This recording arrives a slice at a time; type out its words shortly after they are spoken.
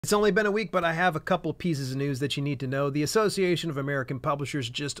It's only been a week, but I have a couple pieces of news that you need to know. The Association of American Publishers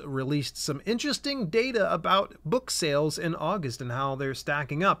just released some interesting data about book sales in August and how they're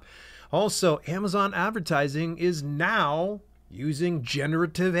stacking up. Also, Amazon advertising is now using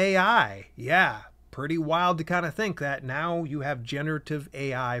generative AI. Yeah, pretty wild to kind of think that now you have generative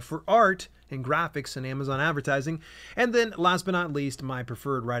AI for art and graphics in Amazon advertising. And then last but not least, my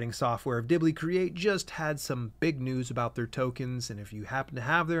preferred writing software of Dibbly Create just had some big news about their tokens. And if you happen to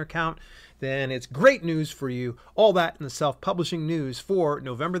have their account, then it's great news for you. All that in the self-publishing news for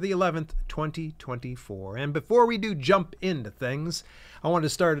November the 11th, 2024. And before we do jump into things, I wanted to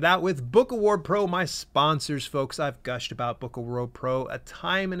start it out with Book Award Pro, my sponsors, folks. I've gushed about Book Award Pro a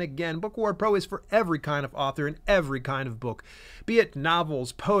time and again. Book Award Pro is for every kind of author and every kind of book, be it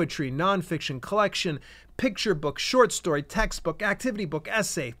novels, poetry, nonfiction, collection, picture book, short story, textbook, activity book,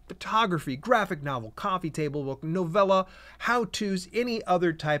 essay, photography, graphic novel, coffee table book, novella, how-tos, any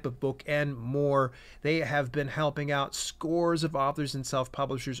other type of book, and more. They have been helping out scores of authors and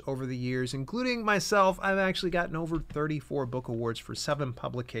self-publishers over the years, including myself. I've actually gotten over 34 book awards for 7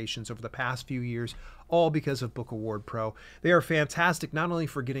 publications over the past few years, all because of Book Award Pro. They are fantastic not only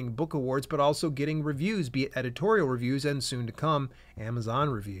for getting book awards, but also getting reviews, be it editorial reviews and soon to come, Amazon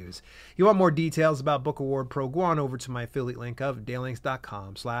reviews. You want more details about Book Award Pro, go on over to my affiliate link of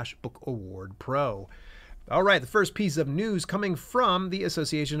dailylinks.com/bookawardpro. All right, the first piece of news coming from the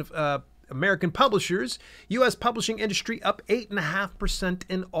Association of American Publishers. U.S. publishing industry up 8.5%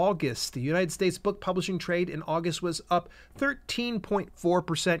 in August. The United States book publishing trade in August was up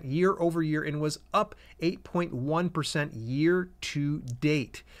 13.4% year over year and was up 8.1% year to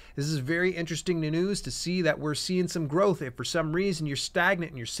date. This is very interesting news to see that we're seeing some growth. If for some reason you're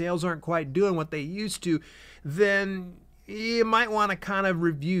stagnant and your sales aren't quite doing what they used to, then you might want to kind of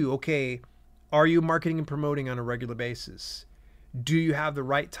review, okay, are you marketing and promoting on a regular basis? Do you have the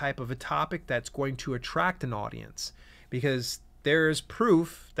right type of a topic that's going to attract an audience? Because there's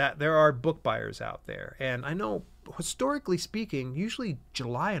proof that there are book buyers out there. And I know, historically speaking, usually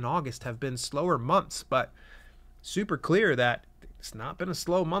July and August have been slower months, but super clear that it's not been a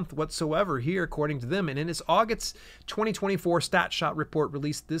slow month whatsoever here, according to them. And in its August 2024 StatShot report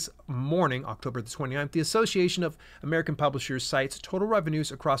released this morning, October the 29th, the Association of American Publishers cites total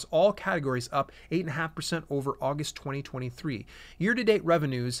revenues across all categories up 8.5% over August 2023. Year-to-date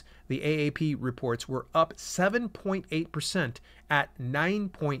revenues, the AAP reports, were up 7.8% at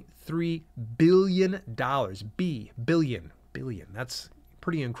 $9.3 billion. Billion. That's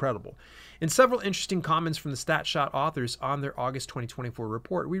pretty incredible. In several interesting comments from the StatShot authors on their August 2024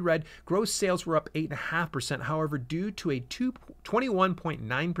 report, we read gross sales were up 8.5%. However, due to a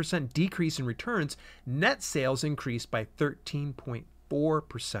 21.9% decrease in returns, net sales increased by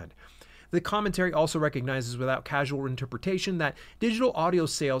 13.4%. The commentary also recognizes without casual interpretation that digital audio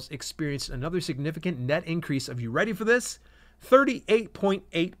sales experienced another significant net increase of, you ready for this?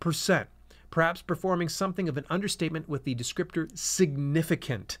 38.8%. Perhaps performing something of an understatement with the descriptor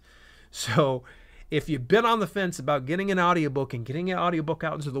significant. So if you've been on the fence about getting an audiobook and getting an audiobook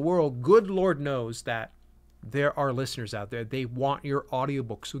out into the world, good Lord knows that there are listeners out there. They want your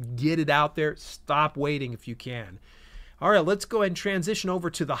audiobook. So get it out there. Stop waiting if you can. All right, let's go ahead and transition over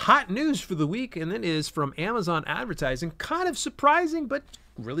to the hot news for the week, and it is from Amazon advertising. Kind of surprising, but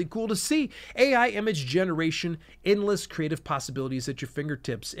really cool to see. AI image generation, endless creative possibilities at your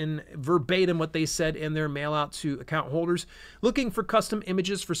fingertips. In verbatim what they said in their mail out to account holders, looking for custom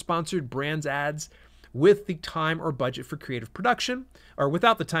images for sponsored brands ads with the time or budget for creative production, or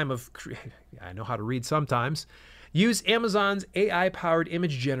without the time of, I know how to read sometimes. Use Amazon's AI-powered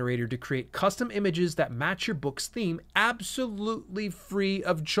image generator to create custom images that match your book's theme absolutely free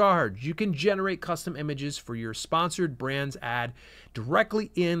of charge. You can generate custom images for your sponsored brands ad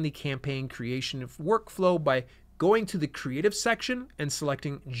directly in the campaign creation workflow by going to the creative section and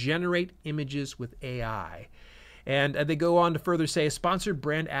selecting Generate Images with AI. And they go on to further say, sponsored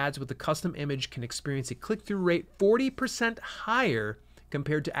brand ads with a custom image can experience a click-through rate 40% higher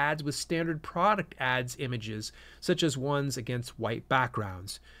compared to ads with standard product ads images, such as ones against white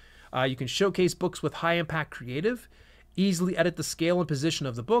backgrounds. You can showcase books with high impact creative, easily edit the scale and position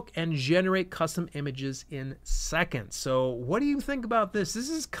of the book, and generate custom images in seconds. So what do you think about this? This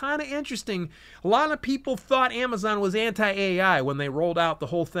is kind of interesting. A lot of people thought Amazon was anti-AI when they rolled out the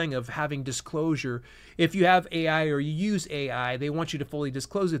whole thing of having disclosure. If you have AI or you use AI, they want you to fully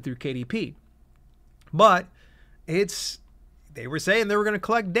disclose it through KDP. But they were saying they were going to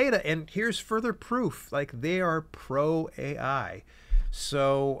collect data, and here's further proof. Like, they are pro AI.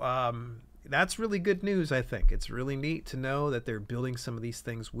 So that's really good news, I think. It's really neat to know that they're building some of these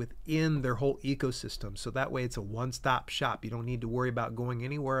things within their whole ecosystem. So that way it's a one-stop shop. You don't need to worry about going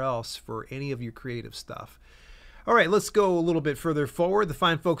anywhere else for any of your creative stuff. All right, let's go a little bit further forward. The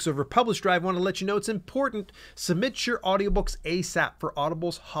fine folks over at Publish Drive want to let you know it's important. Submit your audiobooks ASAP for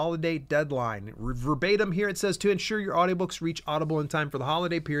Audible's holiday deadline. Verbatim here, it says to ensure your audiobooks reach Audible in time for the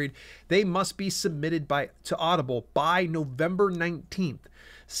holiday period, they must be submitted to Audible by November 19th.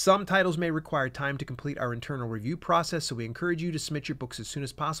 Some titles may require time to complete our internal review process, so we encourage you to submit your books as soon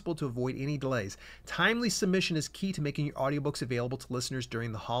as possible to avoid any delays. Timely submission is key to making your audiobooks available to listeners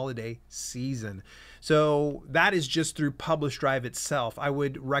during the holiday season. So that is just through Publish Drive itself. I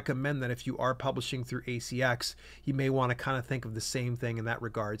would recommend that if you are publishing through ACX, you may want to kind of think of the same thing in that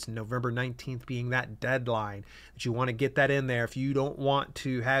regards. November 19th being that deadline, that you want to get that in there if you don't want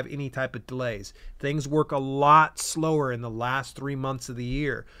to have any type of delays. Things work a lot slower in the last 3 months of the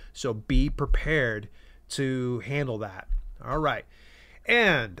year. So be prepared to handle that. All right.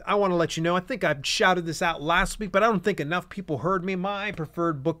 And I want to let you know, I think I shouted this out last week, but I don't think enough people heard me. My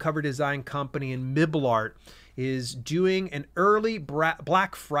preferred book cover design company in Miblart is doing an early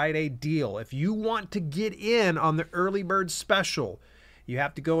Black Friday deal. If you want to get in on the early bird special, you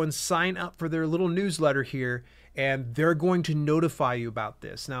have to go and sign up for their little newsletter here, and they're going to notify you about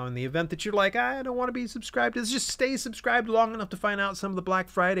this. Now, in the event that you're like, I don't want to be subscribed, just stay subscribed long enough to find out some of the Black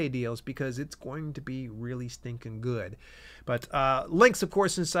Friday deals, because it's going to be really stinking good. But links, of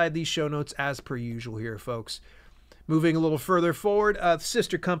course, inside these show notes as per usual here, folks. Moving a little further forward, the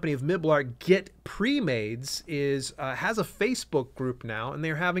sister company of Miblart, Get Premades, has a Facebook group now, and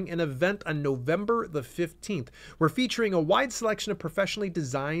they're having an event on November the 15th. We're featuring a wide selection of professionally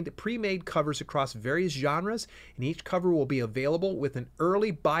designed pre-made covers across various genres, and each cover will be available with an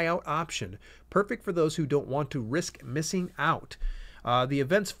early buyout option, perfect for those who don't want to risk missing out. The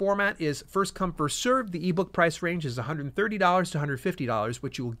event's format is first come, first served. The ebook price range is $130 to $150.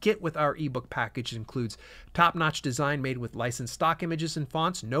 What you will get with our ebook package includes top-notch design made with licensed stock images and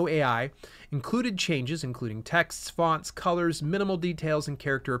fonts, no AI, included changes including texts, fonts, colors, minimal details, and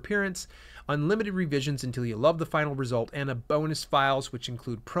character appearance, unlimited revisions until you love the final result, and a bonus files which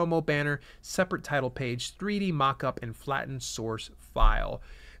include promo banner, separate title page, 3D mockup, and flattened source file.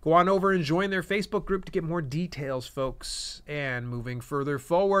 Go on over and join their Facebook group to get more details, folks. And moving further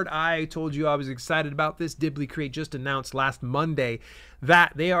forward, I told you I was excited about this. Dibbly Create just announced last Monday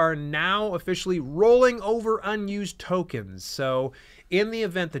that they are now officially rolling over unused tokens. So in the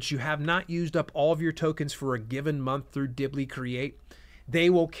event that you have not used up all of your tokens for a given month through Dibbly Create, they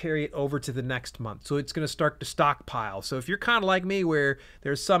will carry it over to the next month. So it's going to start to stockpile. So if you're kind of like me, where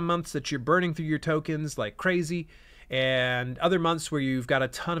there's some months that you're burning through your tokens like crazy, and other months where you've got a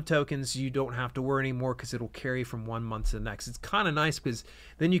ton of tokens, you don't have to worry anymore because it'll carry from one month to the next. It's kind of nice because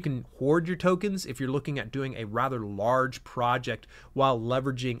then you can hoard your tokens if you're looking at doing a rather large project while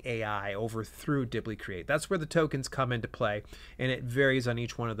leveraging AI over through Dibbly Create. That's where the tokens come into play, and it varies on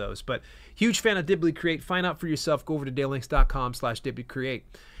each one of those. But huge fan of Dibbly Create. Find out for yourself. Go over to dalelinks.com/DibblyCreate.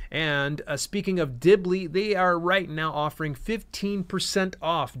 And speaking of Dibbly, they are right now offering 15%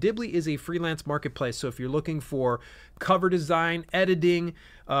 off. Dibbly is a freelance marketplace, so if you're looking for cover design, editing,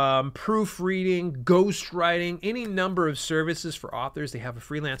 proofreading, ghostwriting, any number of services for authors, they have a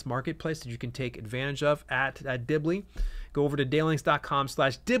freelance marketplace that you can take advantage of at Dibbly. Go over to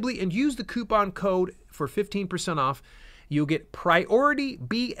dalelinks.com/Dibbly and use the coupon code for 15% off. You'll get Priority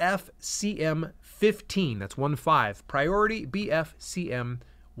BFCM 15. That's 15. Priority BFCM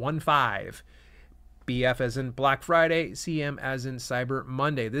 15. BF as in Black Friday, CM as in Cyber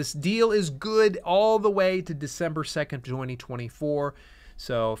Monday. This deal is good all the way to December 2nd, 2024.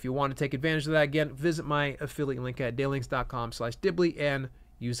 So if you want to take advantage of that, again, visit my affiliate link at dalelinks.com/Dibbly and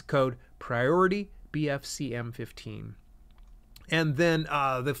use the code Priority BFCM 15. And then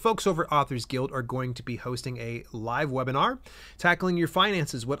the folks over at Authors Guild are going to be hosting a live webinar tackling your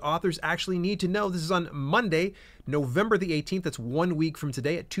finances, what authors actually need to know. This is on Monday, November the 18th. That's 1 week from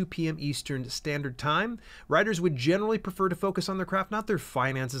today at 2 p.m. Eastern Standard Time. Writers would generally prefer to focus on their craft, not their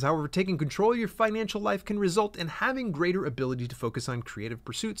finances. However, taking control of your financial life can result in having greater ability to focus on creative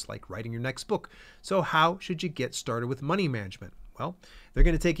pursuits like writing your next book. So how should you get started with money management? Well, they're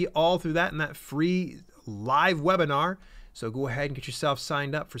going to take you all through that in that free live webinar. So go ahead and get yourself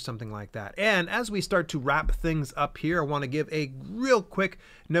signed up for something like that. And as we start to wrap things up here, I want to give a real quick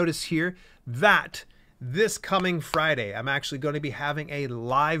notice here that this coming Friday, I'm actually going to be having a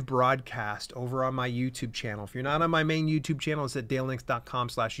live broadcast over on my YouTube channel. If you're not on my main YouTube channel, it's at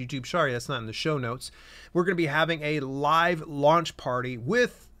dalelinks.com/YouTube. Sorry, that's not in the show notes. We're going to be having a live launch party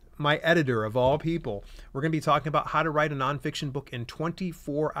with my editor of all people. We're going to be talking about how to write a nonfiction book in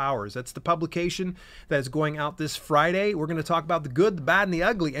 24 hours. That's the publication that is going out this Friday. We're going to talk about the good, the bad, and the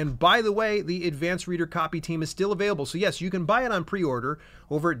ugly. And by the way, the Advanced Reader Copy Team is still available. So yes, you can buy it on pre-order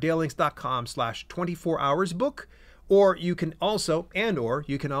over at dalelinks.com/24hoursbook. Or you can also,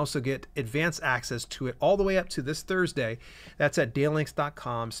 you can also get advanced access to it all the way up to this Thursday. That's at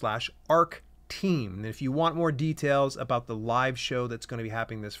dalelinks.com/arcteam. And if you want more details about the live show that's going to be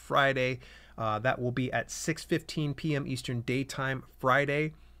happening this Friday, that will be at 6:15 p.m. Eastern Daytime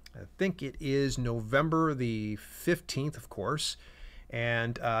Friday. I think it is November the 15th, of course.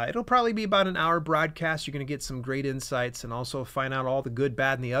 And it'll probably be about an hour broadcast. You're going to get some great insights and also find out all the good,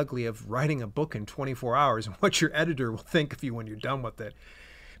 bad, and the ugly of writing a book in 24 hours and what your editor will think of you when you're done with it.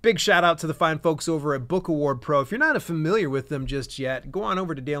 Big shout out to the fine folks over at Book Award Pro. If you're not familiar with them just yet, go on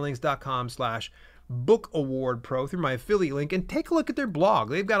over to dalelinks.com/Book Award Pro through my affiliate link and take a look at their blog.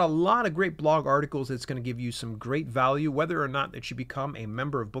 They've got a lot of great blog articles that's going to give you some great value. Whether or not that you become a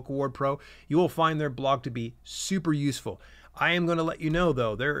member of Book Award Pro, you will find their blog to be super useful. I am going to let you know,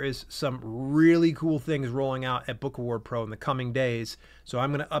 though, there is some really cool things rolling out at Book Award Pro in the coming days. So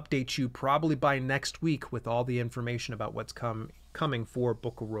I'm going to update you probably by next week with all the information about what's coming for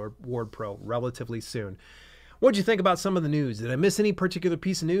Book Award Pro relatively soon. What did you think about some of the news? Did I miss any particular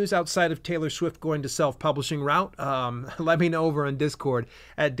piece of news outside of Taylor Swift going to self-publishing route? Let me know over on Discord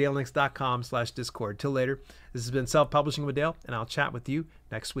at dalelinks.com/Discord. Till later, this has been Self-Publishing with Dale, and I'll chat with you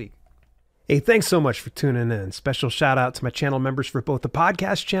next week. Hey, thanks so much for tuning in. Special shout out to my channel members for both the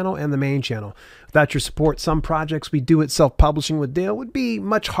podcast channel and the main channel. Without your support, some projects we do at Self-Publishing with Dale would be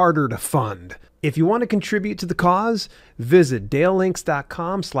much harder to fund. If you want to contribute to the cause, visit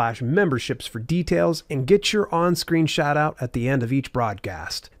dalelinks.com/memberships for details and get your on-screen shout out at the end of each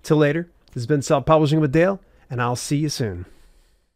broadcast. Till later, this has been Self-Publishing with Dale, and I'll see you soon.